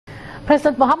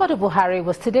President Muhammadu Buhari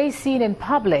was today seen in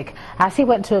public as he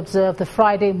went to observe the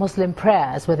Friday Muslim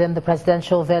prayers within the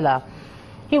presidential villa.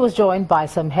 He was joined by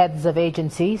some heads of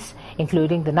agencies,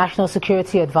 including the National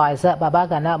Security Advisor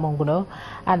Babagana Munguno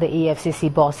and the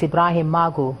EFCC boss Ibrahim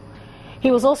Magu. He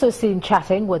was also seen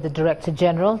chatting with the Director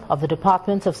General of the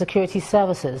Department of Security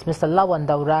Services, Mr. Lawan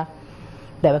Daura.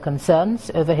 There were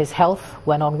concerns over his health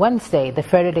when on Wednesday the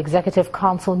Federal Executive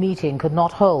Council meeting could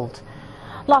not hold.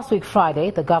 Last week Friday,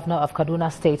 the Governor of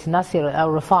Kaduna State, Nasir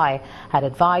El-Rufai, had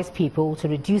advised people to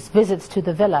reduce visits to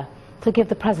the villa to give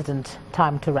the President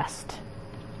time to rest.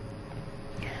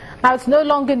 Now, it's no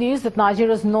longer news that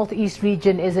Nigeria's northeast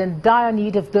region is in dire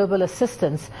need of global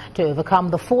assistance to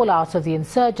overcome the fallout of the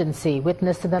insurgency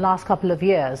witnessed in the last couple of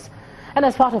years. And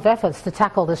as part of efforts to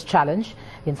tackle this challenge,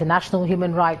 the international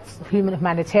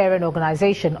humanitarian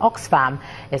organization OXFAM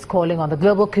is calling on the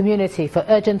global community for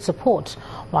urgent support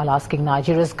while asking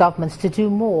Nigeria's government to do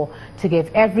more to give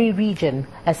every region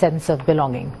a sense of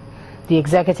belonging. The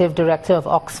executive director of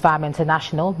OXFAM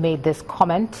International made this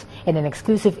comment in an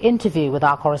exclusive interview with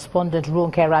our correspondent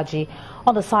Ronke Raji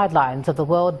on the sidelines of the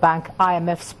World Bank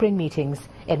IMF spring meetings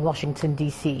in Washington,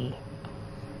 D.C.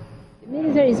 The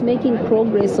military is making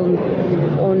progress on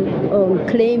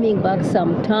claiming back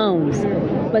some towns,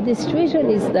 but the situation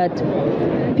is that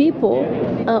people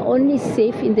are only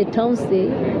safe in the towns the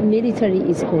military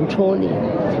is controlling.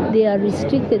 They are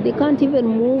restricted. They can't even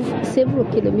move several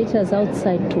kilometers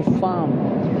outside to farm.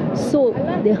 So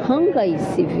the hunger is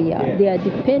severe. They are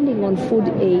depending on food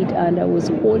aid, and I was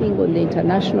calling on the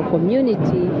international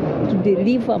community to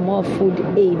deliver more food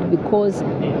aid because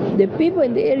the people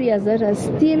in the areas that are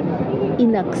still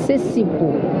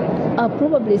inaccessible are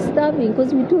probably starving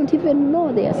because we don't even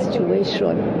know their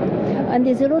situation. And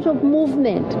there's a lot of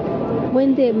movement.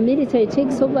 When the military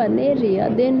takes over an area,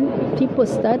 then people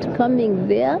start coming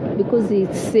there because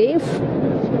it's safe.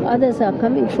 Others are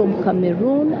coming from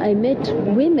Cameroon. I met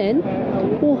women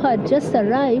who had just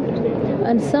arrived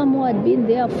and some who had been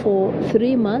there for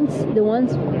 3 months, the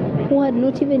ones who had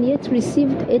not even yet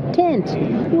received a tent,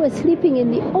 who were sleeping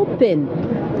in the open.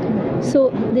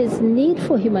 So there's need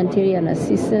for humanitarian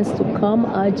assistance to come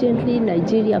urgently.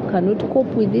 Nigeria cannot cope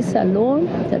with this alone.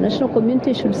 The international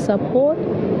community should support.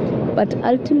 But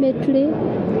ultimately,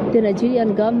 the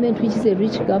Nigerian government, which is a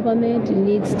rich government,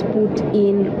 needs to put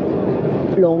in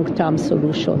long-term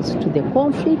solutions to the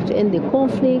conflict, end the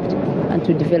conflict, and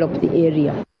to develop the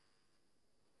area.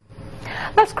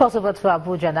 Let's cross over to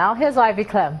Abuja now. Here's Ivy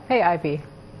Clem. Hey, Ivy.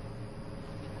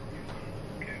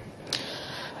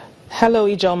 Hello,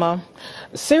 Ijoma.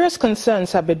 Serious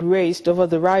concerns have been raised over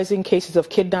the rising cases of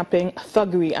kidnapping,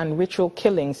 thuggery and ritual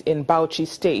killings in Bauchi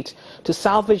State. To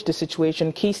salvage the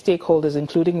situation, key stakeholders,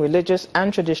 including religious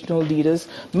and traditional leaders,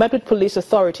 met with police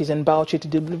authorities in Bauchi to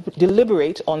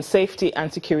deliberate on safety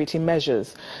and security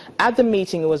measures. At the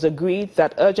meeting, it was agreed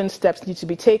that urgent steps need to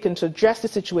be taken to address the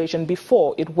situation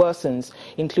before it worsens,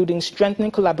 including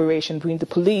strengthening collaboration between the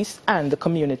police and the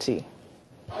community.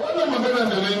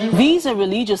 These are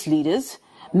religious leaders,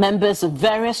 members of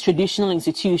various traditional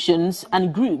institutions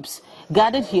and groups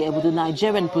gathered here with the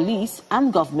Nigerian police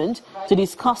and government to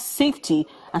discuss safety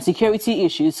and security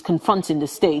issues confronting the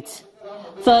state.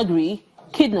 Thuggery,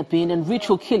 kidnapping and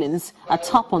ritual killings are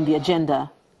top on the agenda.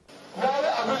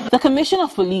 The Commissioner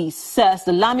of Police says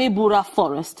the Lamebura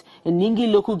forest in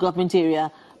Ningi local government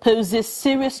area poses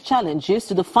serious challenges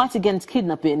to the fight against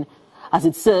kidnapping as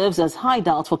it serves as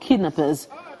hideout for kidnappers.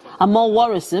 And more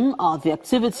worrisome are the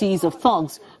activities of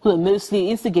thugs who are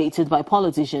mostly instigated by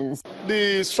politicians.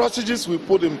 The strategies we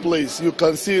put in place, you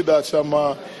can see that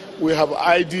we have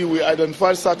we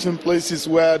identified certain places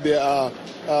where there are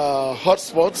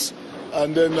hotspots,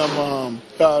 and then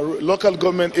local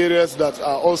government areas that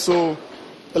are also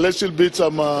a little bit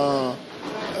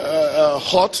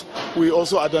hot. We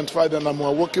also identified them and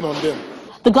we're working on them.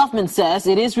 The government says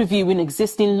it is reviewing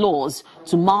existing laws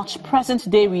to match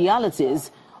present-day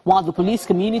realities, while the Police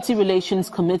Community Relations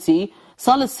Committee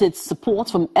solicits support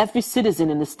from every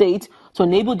citizen in the state to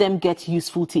enable them get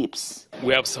useful tips.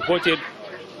 We have supported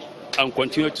and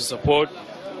continue to support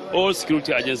all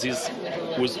security agencies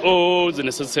with all the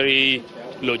necessary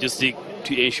logistics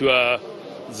to ensure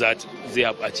that they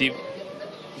have achieved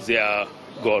their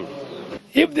goal.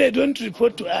 If they don't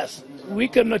report to us, we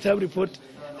cannot have report.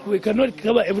 We cannot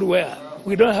cover everywhere.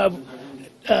 We don't have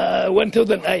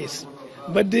 1,000 eyes.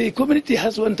 But the community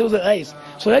has 1,000 eyes.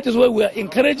 So that is why we are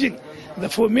encouraging the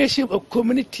formation of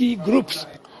community groups.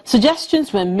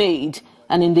 Suggestions were made,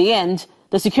 and in the end,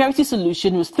 the security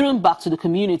solution was thrown back to the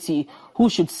community, who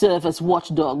should serve as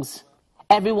watchdogs.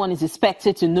 Everyone is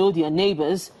expected to know their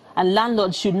neighbors, and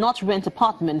landlords should not rent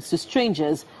apartments to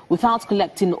strangers without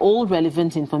collecting all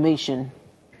relevant information.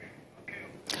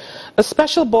 A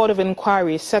special board of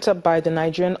inquiry set up by the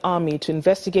Nigerian Army to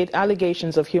investigate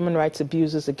allegations of human rights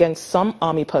abuses against some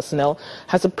Army personnel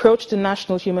has approached the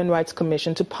National Human Rights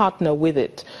Commission to partner with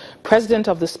it. President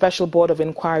of the Special Board of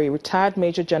Inquiry, retired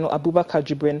Major General Abubakar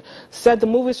Jibrin, said the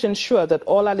move is to ensure that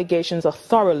all allegations are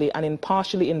thoroughly and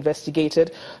impartially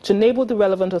investigated to enable the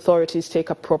relevant authorities take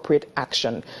appropriate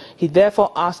action. He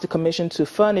therefore asked the Commission to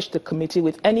furnish the committee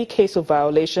with any case of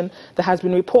violation that has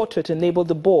been reported to enable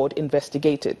the board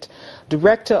investigate it.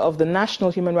 Director of the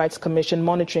National Human Rights Commission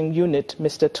Monitoring Unit,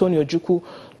 Mr. Tony Ojukwu,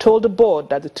 told the board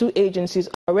that the two agencies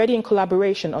are already in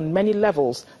collaboration on many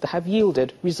levels that have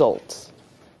yielded results.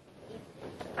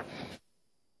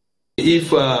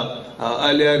 If our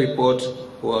earlier report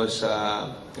was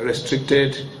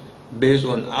restricted based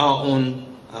on our own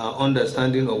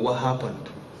understanding of what happened,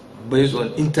 based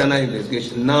on internal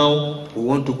investigation, now we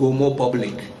want to go more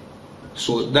public.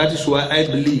 So that is why I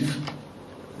believe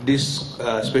this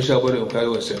special body of inquiry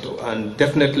was set up, and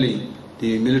definitely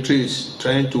the military is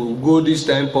trying to go this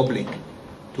time public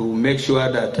to make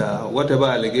sure that whatever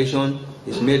allegation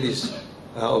is made is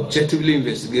objectively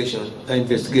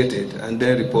investigated and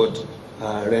then report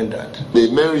rendered. The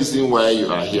main reason why you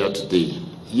are here today,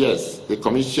 yes, the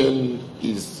Commission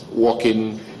is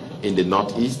working in the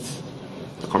Northeast.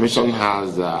 The Commission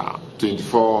has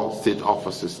 24 state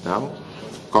offices now,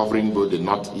 covering both the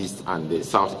Northeast and the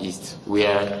Southeast,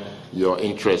 where your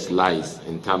interest lies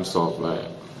in terms of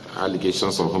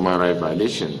allegations of human rights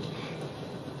violation.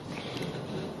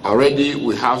 Already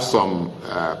we have some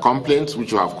complaints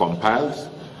which we have compiled.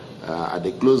 At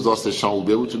the closed door session we'll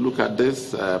be able to look at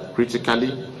this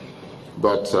critically,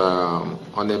 but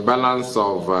on a balance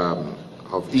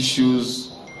of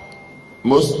issues,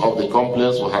 most of the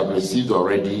complaints we have received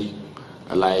already,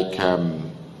 like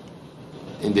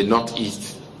in the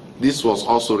Northeast. This was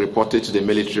also reported to the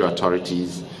military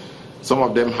authorities. Some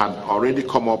of them had already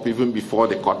come up even before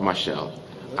the court-martial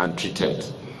and treated.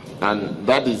 And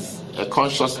that is a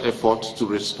conscious effort to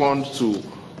respond to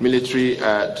military,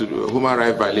 to human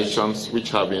rights violations which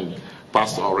have been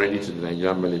passed already to the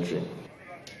Nigerian military.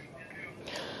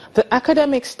 The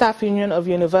Academic Staff Union of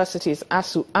Universities,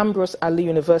 ASU, Ambrose Ali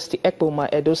University, Ekpoma,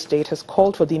 Edo State, has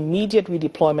called for the immediate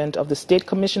redeployment of the State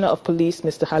Commissioner of Police,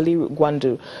 Mr. Haliru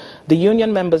Gwandu. The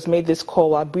union members made this call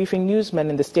while briefing newsmen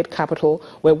in the state capital,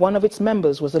 where one of its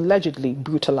members was allegedly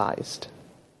brutalized.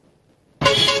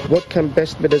 What can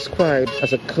best be described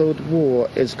as a cold war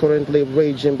is currently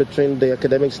raging between the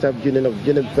Academic Staff Union of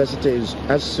Universities,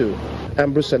 ASU,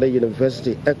 Ambrose Ali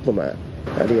University, Ekpoma,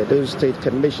 and the Edo State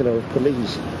Commissioner of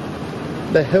Police.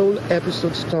 The whole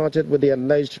episode started with the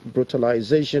alleged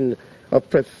brutalization of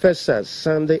Professor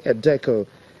Sunday Edeko,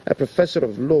 a professor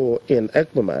of law in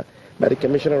Ekpoma, by the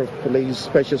Commissioner of Police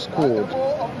Special Squad.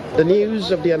 The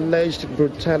news of the alleged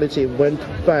brutality went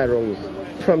viral,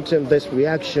 prompting this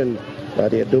reaction by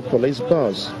the Edo police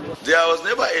boss. There was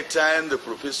never a time the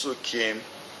professor came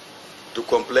to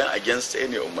complain against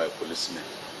any of my policemen.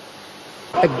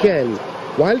 Again,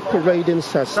 while parading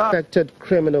suspected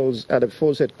criminals at the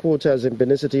force headquarters in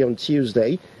Benin City on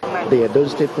Tuesday, the Edo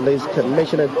State Police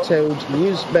Commissioner told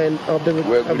newsmen of the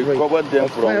recovery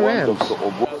of firearms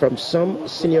from some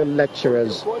senior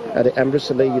lecturers at the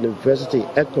Ambrose Ali University,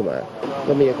 Ekpoma,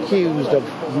 whom he accused of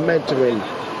mentoring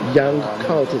young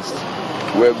cultists.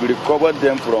 We have recovered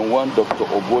them from one Dr.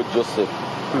 Obo Joseph.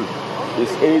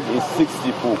 His age is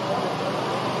 64.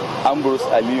 Ambrose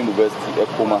Ali University,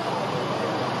 Ekpoma.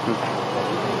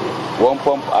 One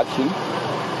pump action,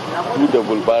 2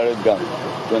 double-barrel gun,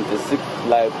 26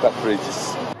 live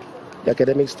cartridges. The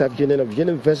Academic Staff Union of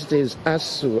Universities,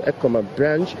 ASU, Ekpoma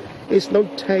branch, is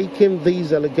not taking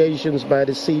these allegations by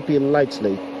the CP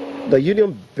lightly. The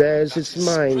union bears its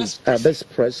mind at this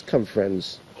press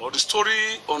conference. The story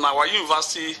on our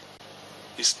university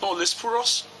is not only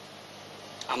spurious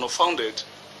and unfounded,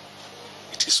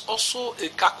 it is also a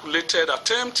calculated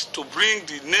attempt to bring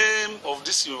the name of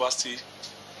this university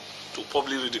to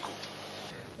public ridicule.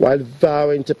 While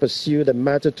vowing to pursue the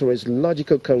matter to its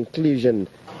logical conclusion,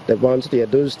 they want the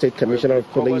Edo State Commissioner of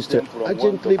Police to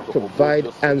urgently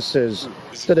provide answers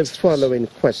to the following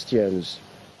questions.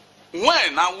 When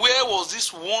and where was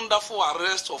this wonderful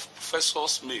arrest of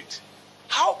professors made?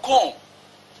 How come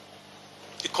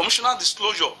the commissioner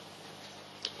disclosure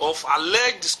of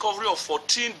alleged discovery of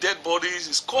 14 dead bodies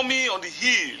is coming on the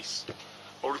heels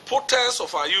of reporters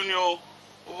of our union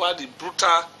over the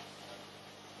brutal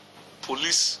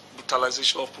police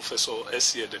brutalization of Professor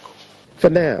S.C. Edeko? For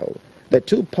now, the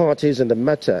two parties in the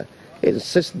matter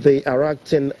insist they are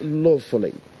acting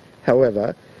lawfully.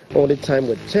 However, only time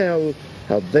will tell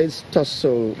how this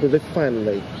tussle will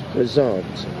finally resolve.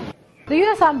 The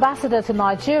U.S. ambassador to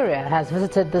Nigeria has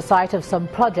visited the site of some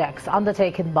projects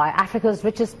undertaken by Africa's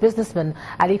richest businessman,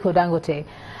 Aliko Dangote.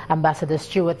 Ambassador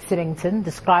Stuart Sillington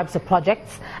describes the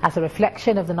projects as a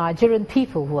reflection of the Nigerian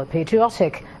people who are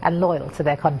patriotic and loyal to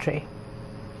their country.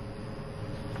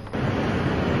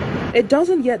 It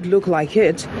doesn't yet look like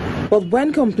it, but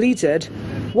when completed,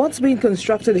 what's being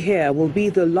constructed here will be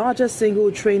the largest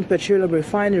single-train petroleum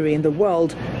refinery in the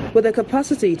world, with a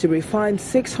capacity to refine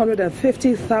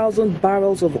 650,000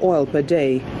 barrels of oil per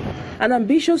day. An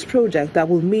ambitious project that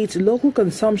will meet local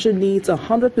consumption needs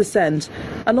 100%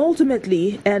 and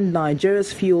ultimately end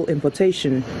Nigeria's fuel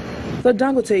importation. The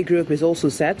Dangote Group is also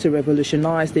set to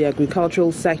revolutionize the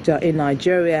agricultural sector in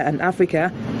Nigeria and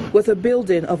Africa with the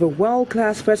building of a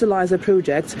world-class fertilizer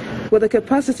project with a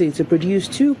capacity to produce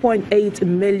 2.8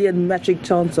 million metric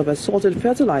tons of assorted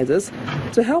fertilizers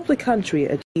to help the country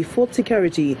achieve food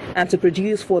security and to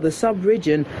produce for the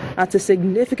sub-region at a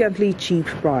significantly cheap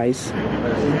price.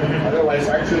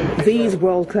 These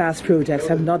world-class projects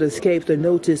have not escaped the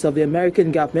notice of the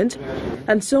American government,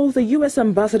 and so the U.S.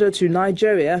 ambassador to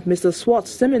Nigeria, Mr. Stuart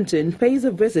Sillington, pays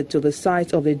a visit to the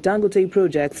site of the Dangote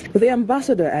projects. The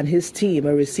ambassador and his team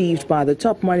are received by the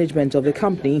top management of the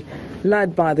company,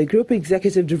 led by the group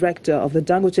executive director of the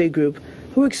Dangote Group,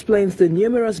 who explains the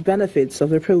numerous benefits of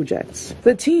the projects.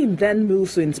 The team then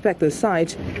moves to inspect the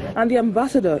site, and the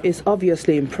ambassador is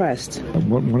obviously impressed.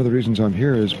 One of the reasons I'm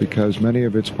here is because many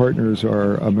of its partners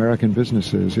are American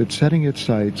businesses. It's setting its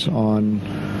sights on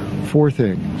four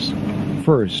things.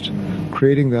 First,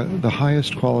 creating the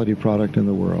highest quality product in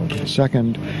the world.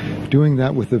 Second, doing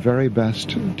that with the very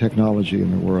best technology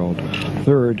in the world.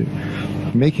 Third,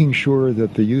 making sure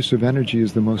that the use of energy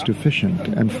is the most efficient.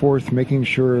 And fourth, making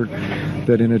sure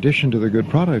that in addition to the good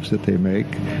products that they make,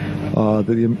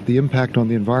 the impact on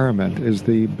the environment is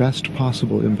the best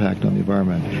possible impact on the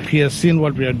environment. He has seen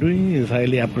what we are doing, he is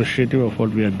highly appreciative of what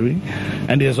we are doing,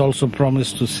 and he has also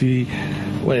promised to see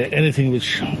anything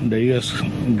which the U.S.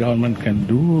 government can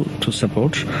do to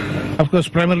support. Of course,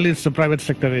 primarily it's a private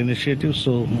sector initiative,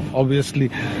 so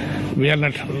obviously we are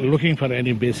not looking for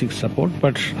any basic support,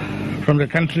 but from the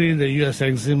country, the U.S.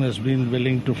 Exim has been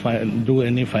willing to do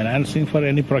any financing for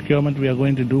any procurement we are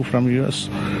going to do from U.S.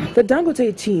 The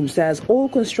Dangote team says all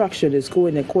construction is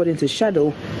going according to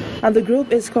schedule, and the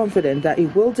group is confident that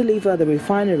it will deliver the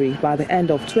refinery by the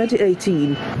end of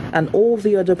 2018 and all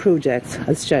the other projects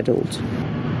as scheduled.